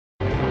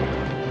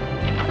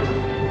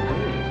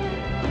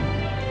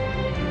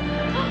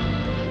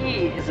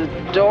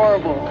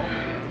adorable.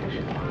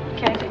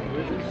 Okay.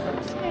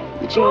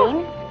 Jean,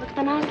 look at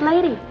the nice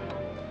lady.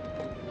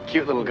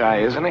 Cute little guy,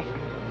 isn't he?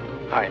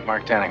 Hi,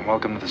 Mark Danning.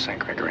 Welcome to the St.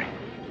 Gregory.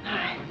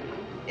 Hi.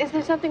 Is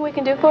there something we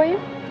can do for you?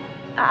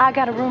 I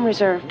got a room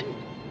reserved.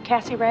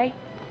 Cassie Ray?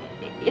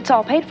 It's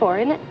all paid for,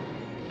 isn't it?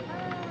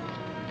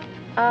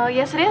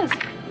 Yes, it is.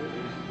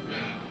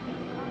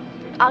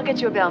 I'll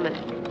get you a bellman.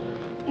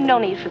 No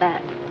need for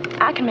that.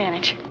 I can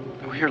manage.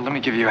 Oh, here, let me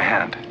give you a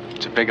hand.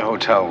 It's a big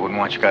hotel. Wouldn't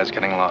want you guys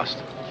getting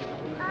lost.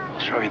 I'll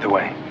show you the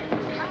way.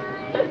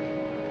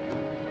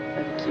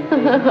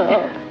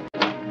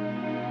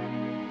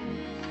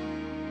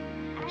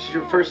 This is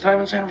your first time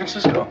in San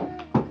Francisco?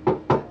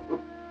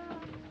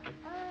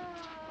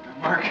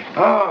 Mark?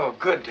 Oh,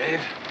 good,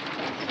 Dave.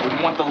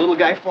 Wouldn't want the little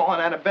guy falling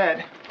out of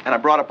bed. And I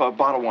brought up a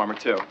bottle warmer,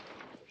 too.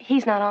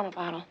 He's not on a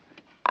bottle.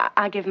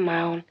 I give him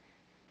my own.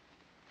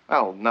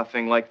 Well,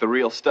 nothing like the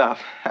real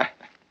stuff.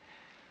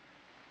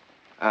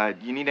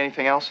 You need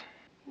anything else?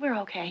 We're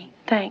okay,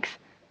 thanks.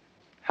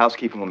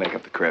 Housekeeping will make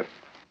up the crib.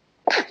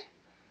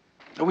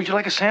 Oh, would you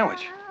like a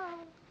sandwich?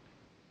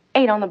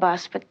 8 on the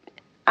bus, but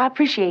I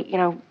appreciate,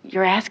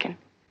 you're asking.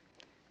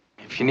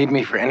 If you need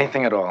me for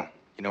anything at all,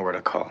 you know where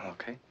to call,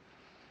 okay?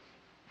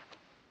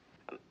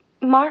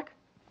 Mark?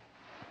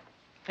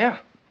 Yeah.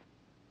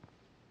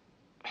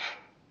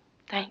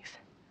 Thanks.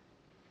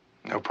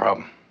 No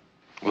problem.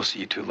 We'll see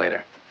you two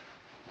later.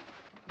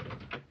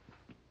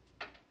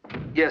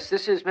 Yes,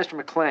 this is Mr.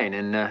 McClain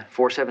in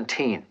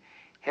 417.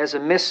 Has a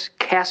Miss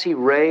Cassie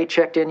Ray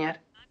checked in yet?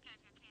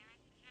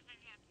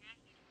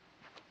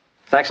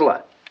 Thanks a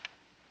lot.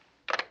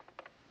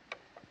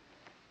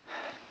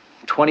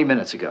 20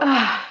 minutes ago.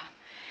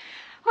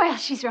 Well,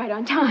 she's right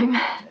on time.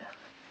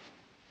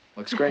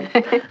 Looks great.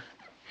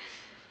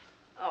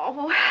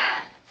 Oh.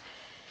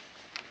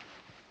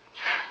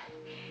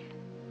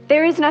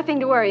 There is nothing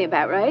to worry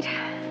about, right?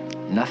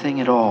 Nothing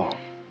at all.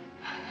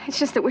 It's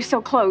just that we're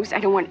so close. I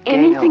don't want Gail.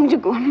 anything to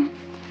go.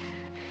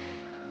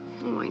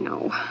 Oh, I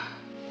know.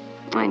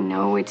 I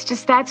know. It's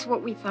just that's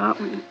what we thought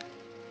when...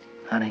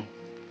 Honey.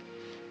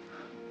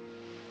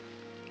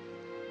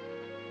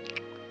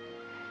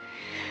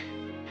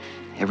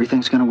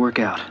 Everything's gonna work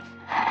out.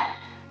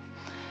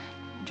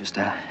 You just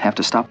have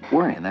to stop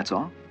worrying, that's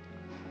all.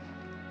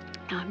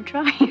 I'm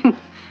trying.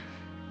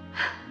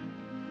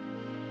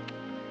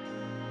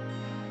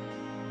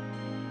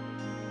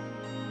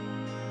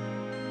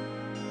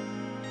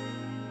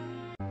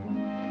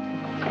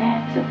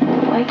 That's a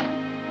boy.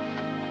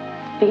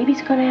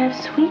 Baby's gonna have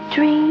sweet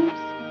dreams.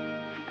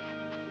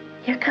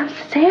 Here comes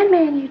the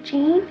Sandman,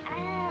 Eugene.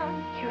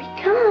 Here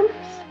he comes.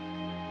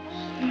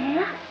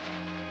 Yeah.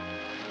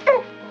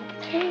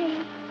 Okay.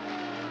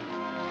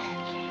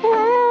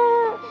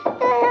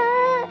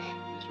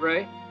 Miss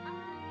Ray?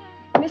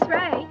 Miss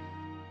Ray,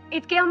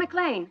 it's Gail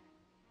Mcclain.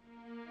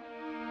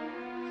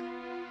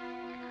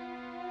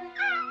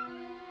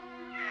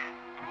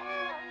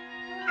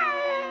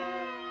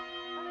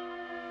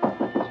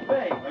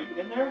 Ray, are you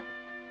in there?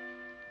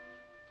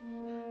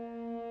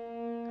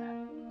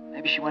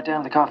 Maybe she went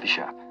down to the coffee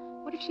shop.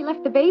 What if she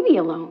left the baby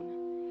alone?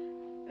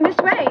 Miss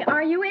Ray,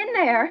 are you in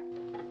there?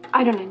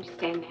 I don't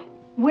understand that.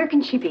 Where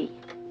can she be?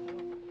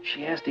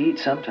 She has to eat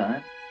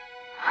sometime.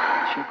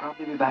 She'll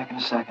probably be back in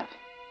a second.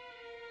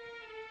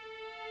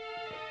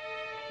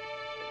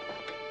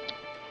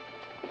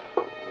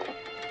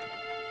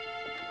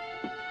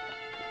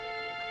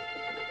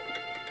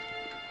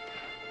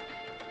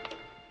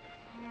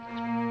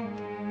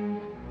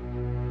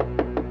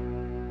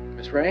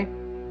 Miss Ray?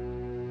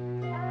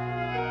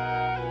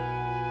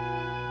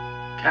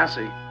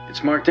 Cassie,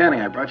 it's Mark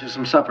Danning. I brought you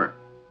some supper.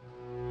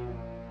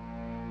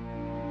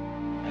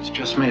 It's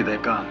just me.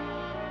 They've gone.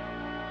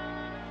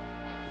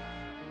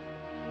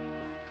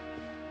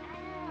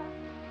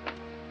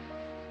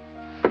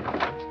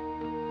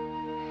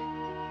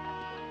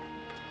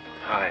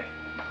 Hi.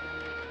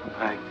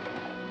 I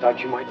thought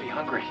you might be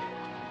hungry.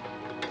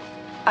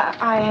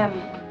 I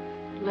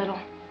am little.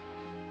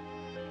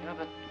 You know,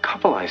 that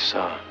couple I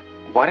saw.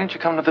 Why didn't you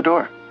come to the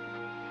door?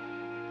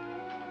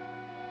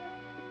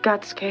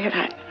 Got scared.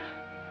 I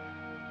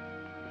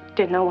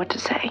didn't know what to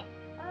say.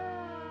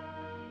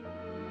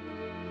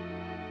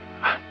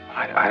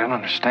 I don't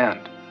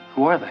understand.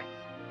 Who are they?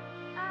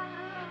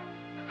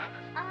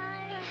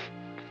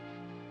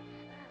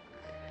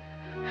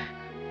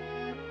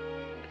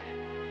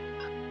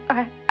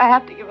 I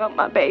have to give up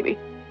my baby.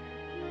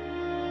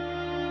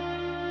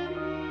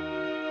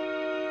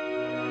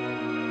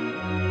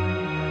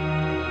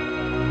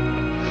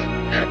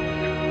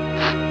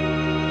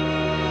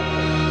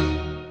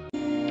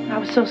 I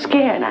was so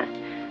scared. I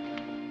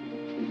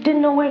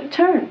didn't know where to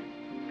turn.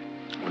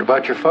 What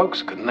about your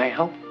folks? Couldn't they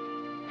help?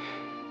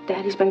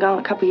 Daddy's been gone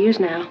a couple years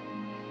now.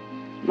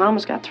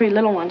 Mama's got 3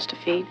 little ones to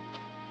feed.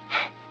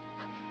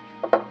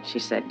 She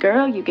said,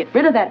 "Girl, you get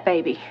rid of that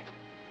baby."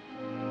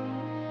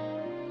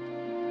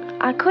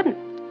 I couldn't.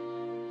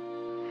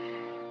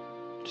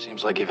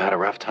 Seems like you've had a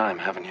rough time,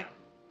 haven't you?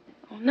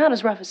 Well, not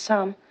as rough as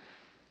some.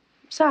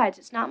 Besides,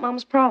 it's not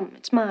Mama's problem.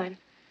 It's mine.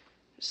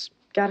 As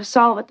Gotta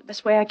solve it the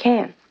best way I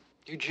can.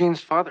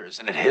 Eugene's father,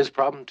 isn't it his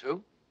problem,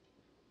 too?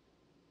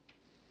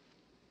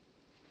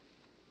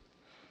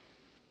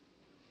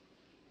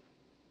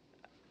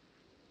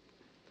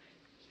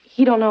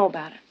 He don't know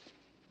about it.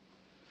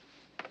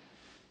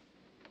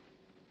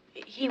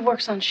 He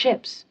works on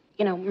ships,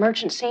 you know,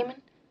 merchant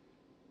seaman.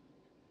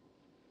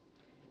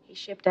 He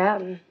shipped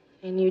out, and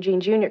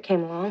Eugene Jr.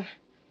 came along.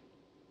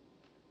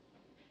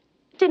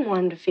 Didn't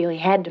want him to feel he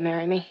had to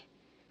marry me.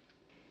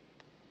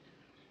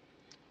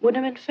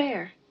 Wouldn't have been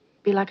fair.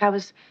 Be like I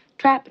was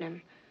trapping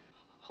him,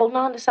 holding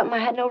on to something I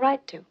had no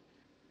right to.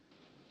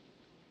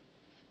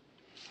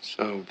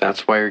 So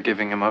that's why you're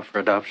giving him up for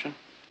adoption?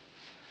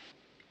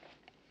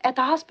 At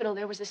the hospital,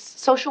 there was this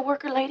social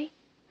worker lady.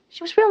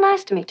 She was real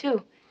nice to me,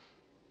 too.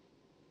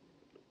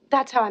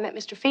 That's how I met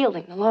Mr.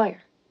 Fielding, the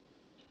lawyer.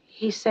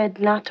 He said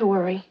not to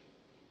worry.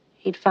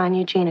 He'd find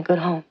Eugene a good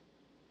home.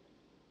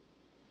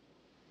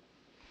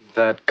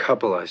 That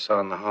couple I saw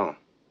in the hall.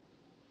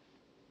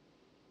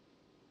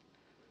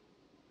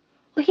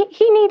 Well,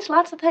 he needs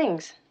lots of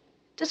things.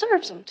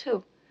 Deserves them,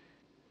 too.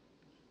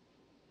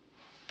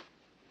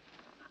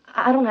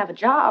 I don't have a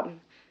job.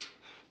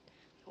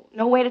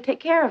 No way to take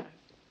care of him.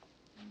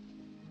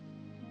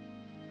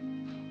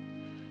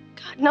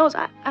 God knows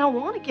I don't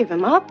want to give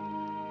him up.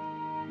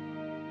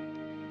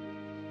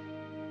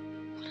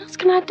 What else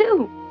can I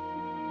do?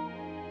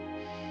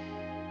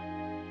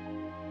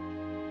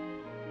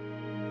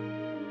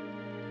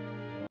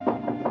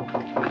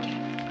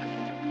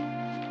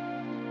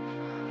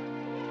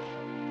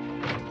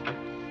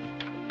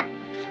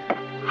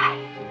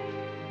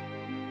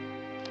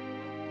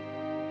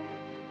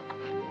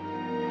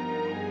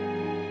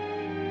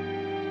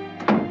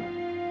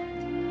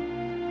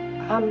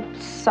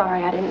 I'm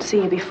sorry I didn't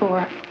see you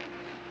before.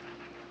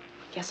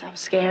 Guess I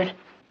was scared.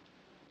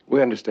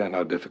 We understand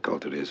how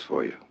difficult it is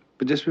for you.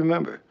 But just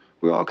remember,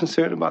 we're all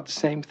concerned about the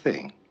same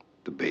thing,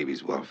 the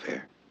baby's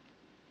welfare.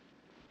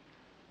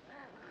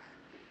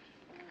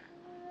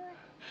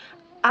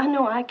 I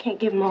know I can't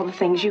give him all the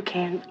things you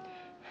can, but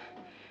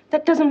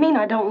that doesn't mean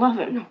I don't love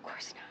him. No, of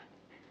course not.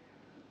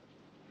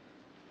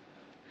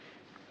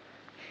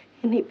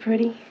 Isn't he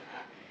pretty?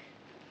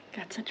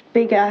 Got such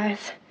big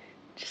eyes,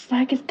 just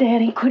like his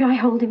daddy. Could I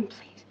hold him,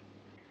 please?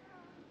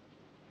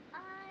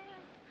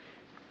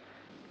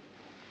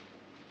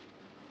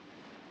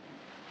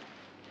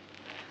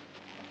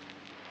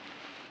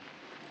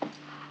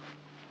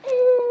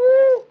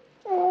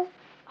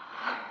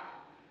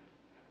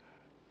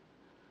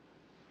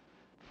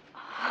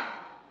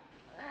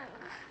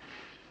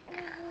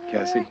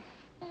 Cassie,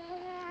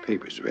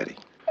 paper's ready.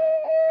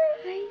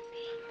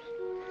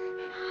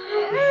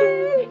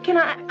 Can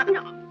I?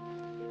 No.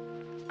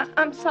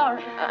 I'm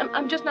sorry.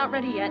 I'm just not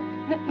ready yet.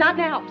 Not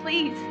now,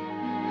 please.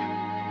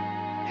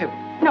 Hey,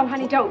 No,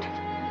 honey, don't.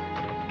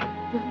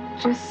 You'll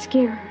just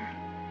scare her.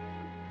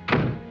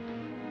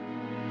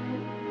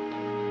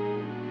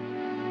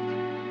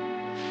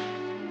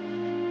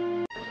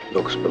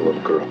 Looks for the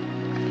little girl.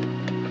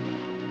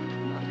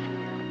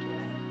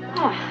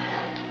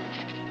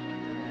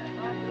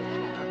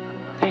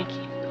 Thank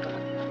you.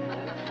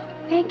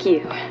 Thank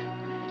you.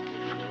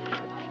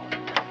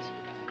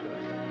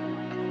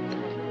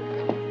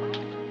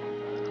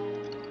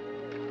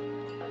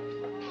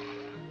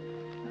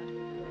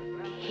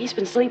 He's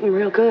been sleeping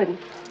real good.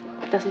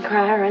 Doesn't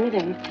cry or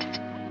anything.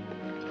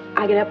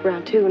 I get up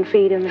around 2 and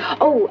feed him.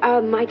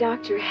 Oh, my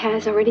doctor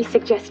has already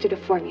suggested a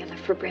formula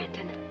for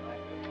Brandon.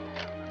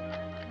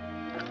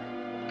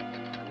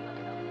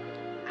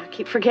 I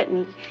keep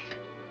forgetting he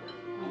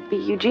won't be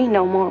Eugene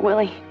no more, will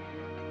he?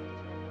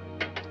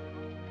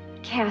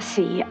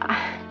 Cassie,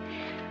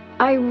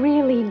 I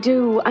really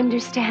do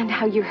understand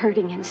how you're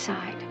hurting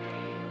inside.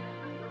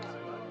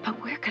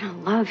 But we're gonna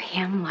love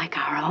him like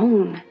our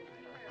own.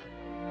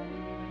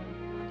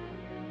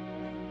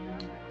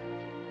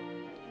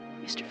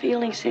 Mr.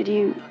 Fielding said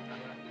you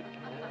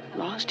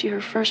lost your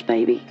first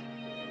baby.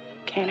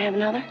 Can't have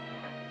another?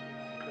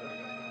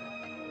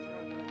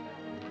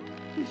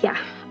 Yeah,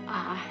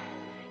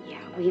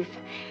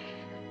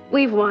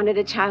 we've wanted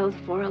a child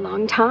for a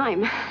long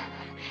time.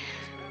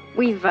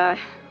 We've got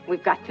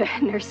the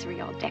nursery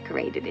all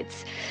decorated.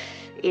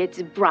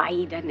 It's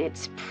bright and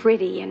it's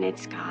pretty and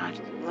it's got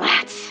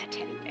lots of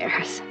teddy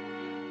bears.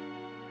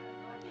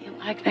 You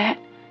like that?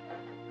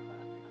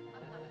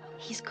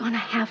 He's gonna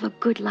have a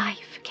good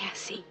life,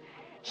 Cassie.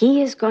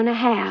 He is gonna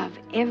have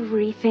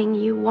everything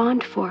you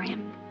want for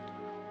him.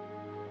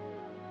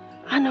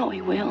 I know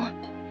he will.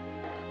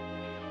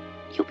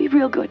 You'll be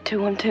real good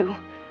to him, too.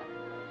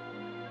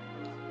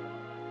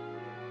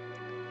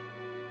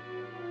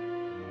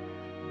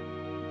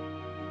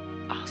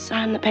 I'll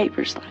sign the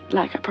papers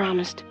like I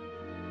promised.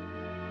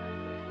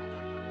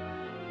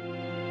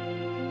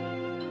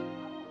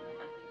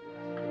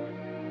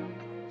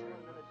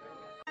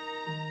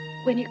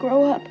 When you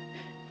grow up,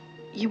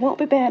 you won't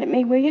be bad at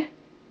me, will you?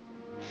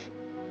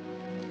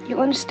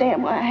 You'll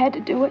understand why I had to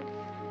do it.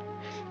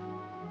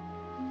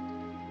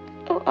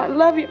 Oh, I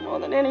love you more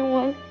than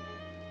anyone.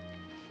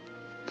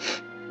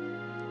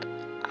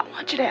 I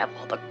want you to have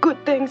all the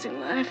good things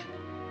in life.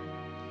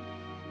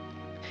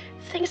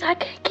 Things I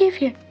can't give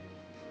you.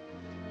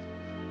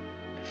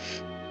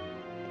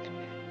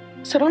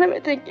 So don't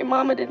ever think your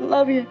mama didn't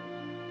love you.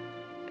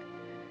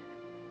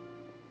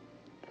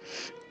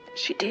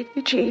 She did,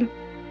 Eugene.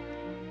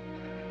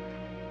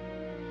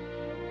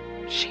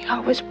 She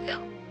always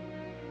will.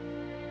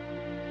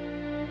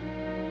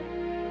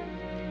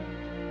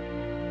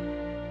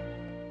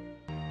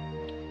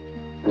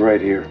 Right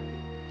here.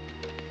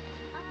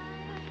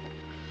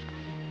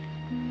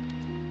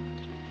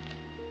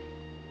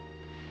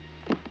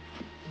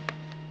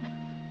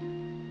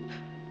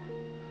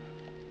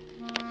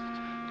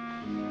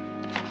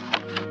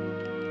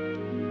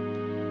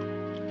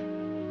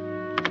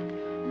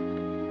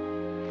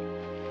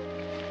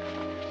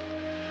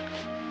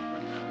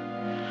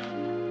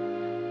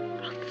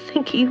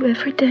 Think of you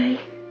every day.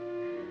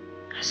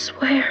 I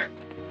swear.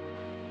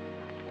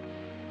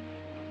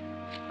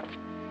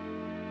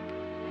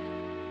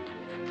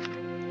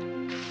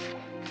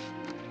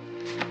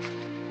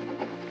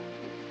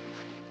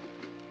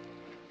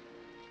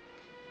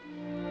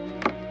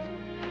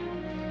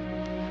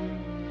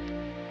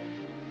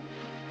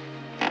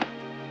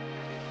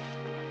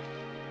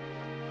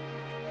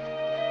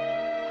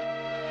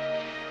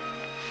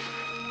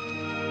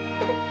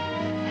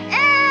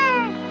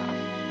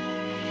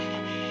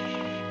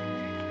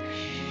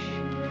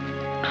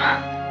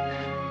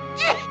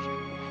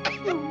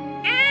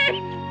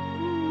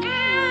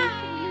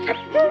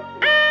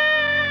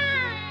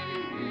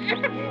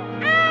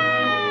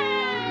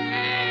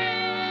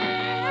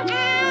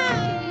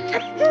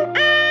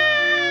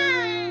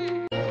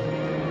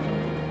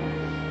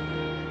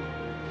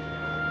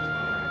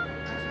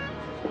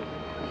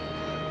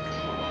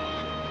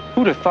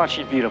 Who'd have thought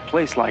she'd be at a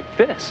place like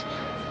this?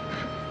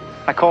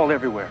 I called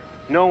everywhere.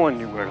 No one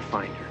knew where to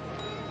find her.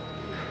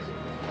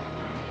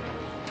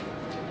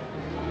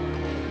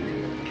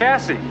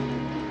 Cassie!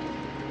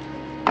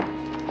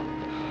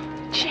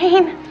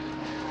 Jane.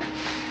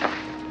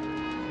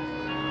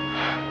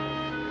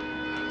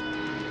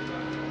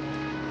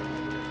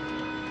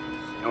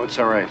 No, it's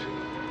all right.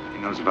 He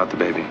knows about the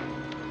baby.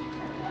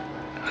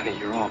 Honey,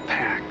 you're all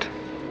packed.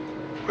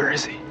 Where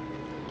is he?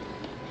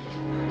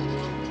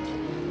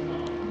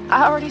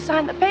 I already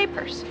signed the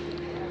papers.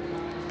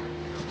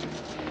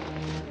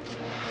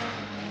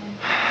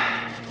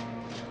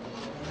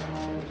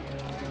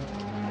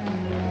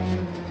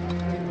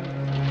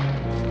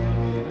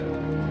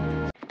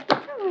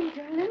 Oh,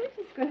 darling, we're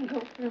just gonna go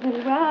for a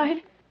little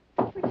ride.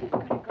 We're just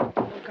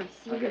gonna go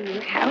see your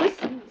new house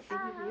and see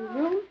your new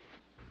room.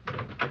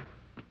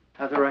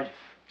 That's all right.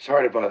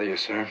 Sorry to bother you,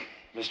 sir.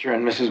 Mr.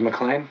 and Mrs.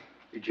 McClain?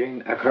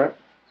 Eugene Eckhart?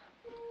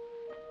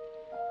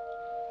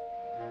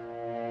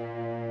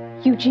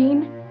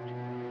 Eugene?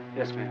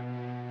 Yes, ma'am.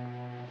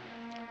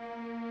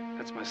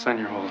 That's my son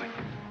you're holding.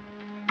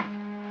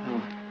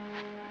 Well,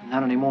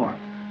 not anymore.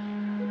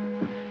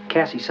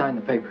 Cassie signed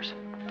the papers.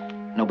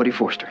 Nobody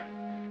forced her.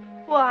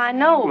 Well, I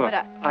know, Look,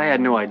 but I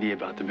had no idea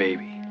about the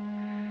baby.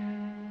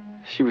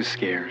 She was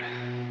scared.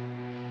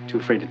 Too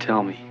afraid to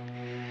tell me.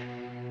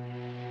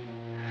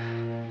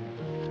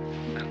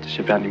 I don't have to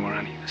ship out anymore,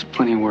 honey. There's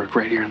plenty of work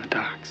right here in the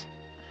docks.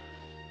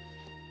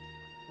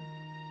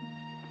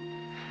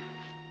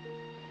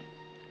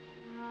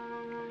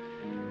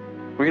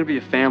 We're gonna be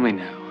a family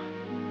now.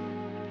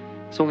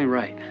 It's only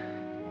right.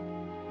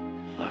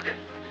 Look,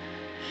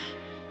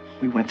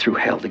 we went through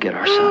hell to get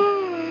our son.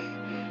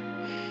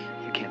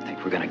 You can't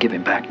think we're gonna give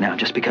him back now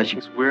just because you...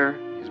 Where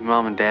is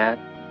Mom and Dad?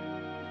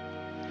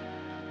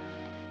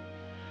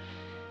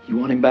 You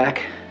want him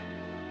back?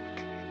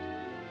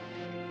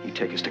 You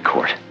take us to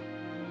court.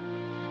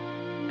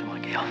 Come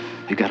on, Gail.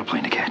 We've got a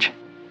plane to catch.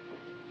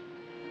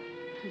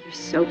 You're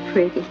so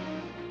pretty.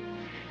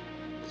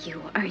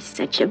 You are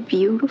such a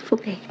beautiful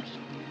baby.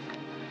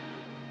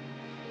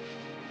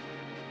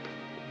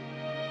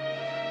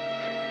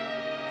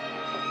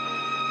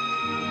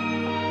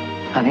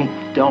 Honey,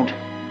 don't.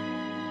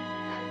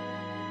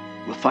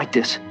 We'll fight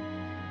this.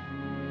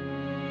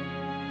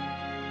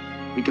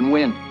 We can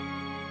win.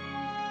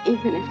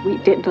 Even if we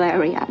did,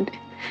 Larry,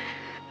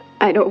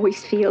 I'd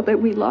always feel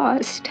that we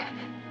lost.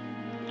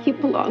 He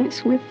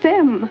belongs with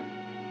them.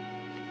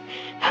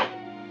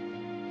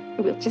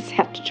 We'll just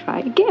have to try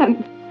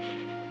again.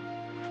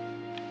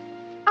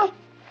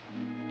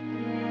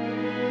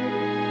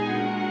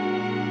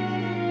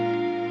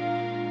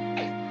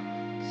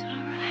 it's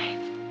all right.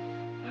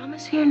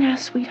 Mama's here now,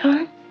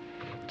 sweetheart.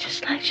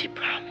 Just like she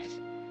promised.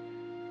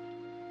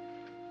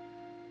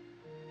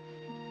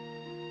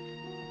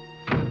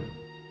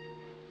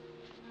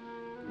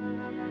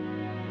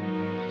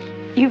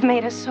 You've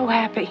made us so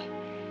happy.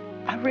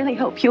 I really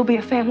hope you'll be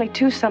a family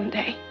too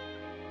someday.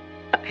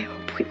 I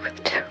hope we will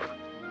too.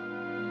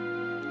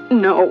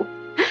 No.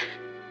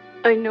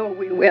 I know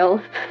we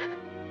will.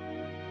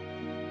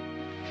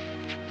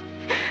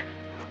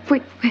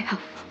 We will.